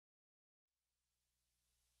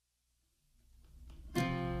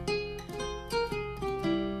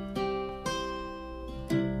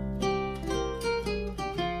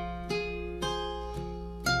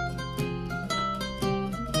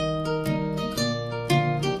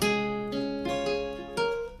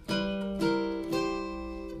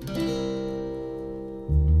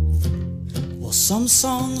Some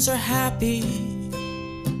songs are happy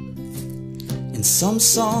and some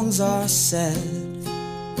songs are sad.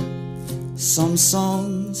 Some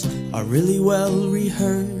songs are really well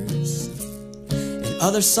rehearsed and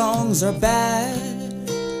other songs are bad.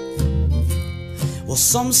 Well,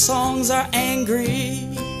 some songs are angry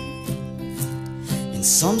and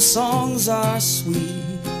some songs are sweet.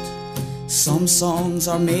 Some songs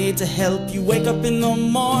are made to help you wake up in the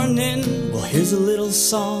morning. Well, here's a little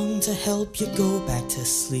song to help you go back to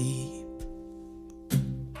sleep.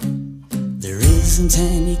 There isn't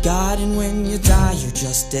any God, and when you die you're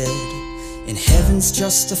just dead, and heaven's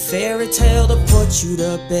just a fairy tale to put you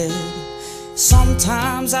to bed.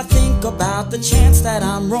 Sometimes I think about the chance that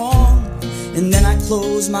I'm wrong, and then I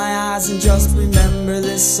close my eyes and just remember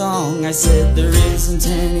this song. I said there isn't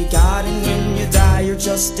any God, and when you die you're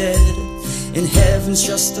just dead, and heaven's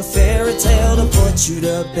just a fairy tale to put you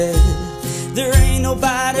to bed. There ain't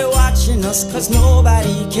nobody watching us, 'cause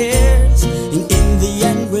nobody cares, and in the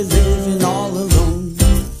end we're living all alone.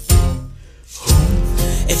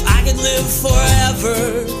 If I could live forever,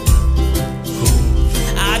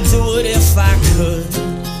 I'd do it if I could.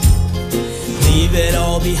 Leave it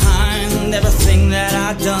all behind, everything that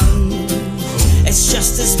I've done. It's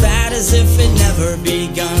just as bad as if it never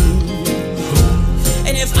begun.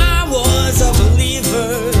 And if I was a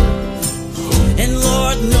believer, and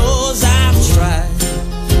Lord knows I've tried,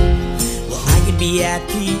 well, I could be at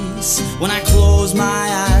peace when I close my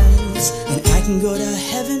eyes, and I can go to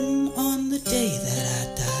heaven on the day that I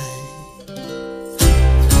die.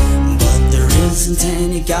 But there isn't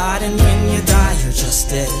any God, and when you die you're just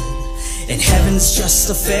dead, and heaven's just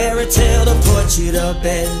a fairy tale to put you to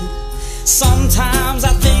bed. Sometimes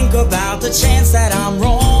I think about the chance that I'm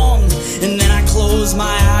wrong, and then I close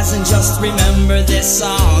my eyes and just remember this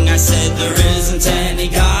song. I said there isn't any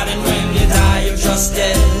God, and when you die you're just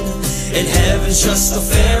dead, and heaven's just a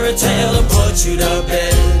fairy tale to put you to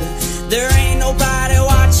bed. There ain't nobody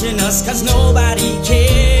watching us, 'cause nobody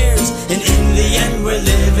cares, and in the end we're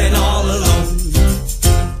living all alone.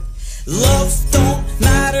 Love don't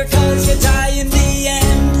matter 'cause you die in the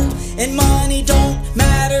end, and money don't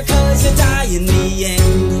matter 'cause you die in the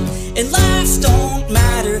end, and laughs don't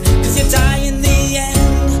matter 'cause you die in the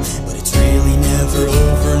end. But it's really never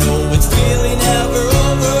over, no, it's really never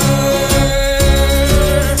over.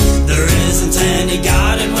 There isn't any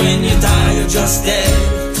God, and when you die you're just dead,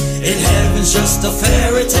 and heaven's just a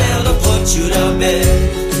fairy tale to put you to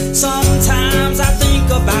bed. Sometimes I think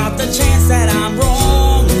about the chance that I'm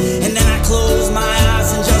wrong, and then I close my eyes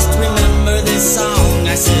and just remember this song.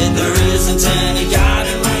 I said there isn't any God,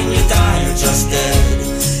 and when you die you're just dead,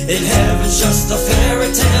 and heaven's just a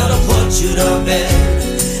fairy tale to put you to bed.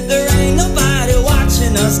 There ain't nobody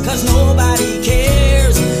watching us, 'cause nobody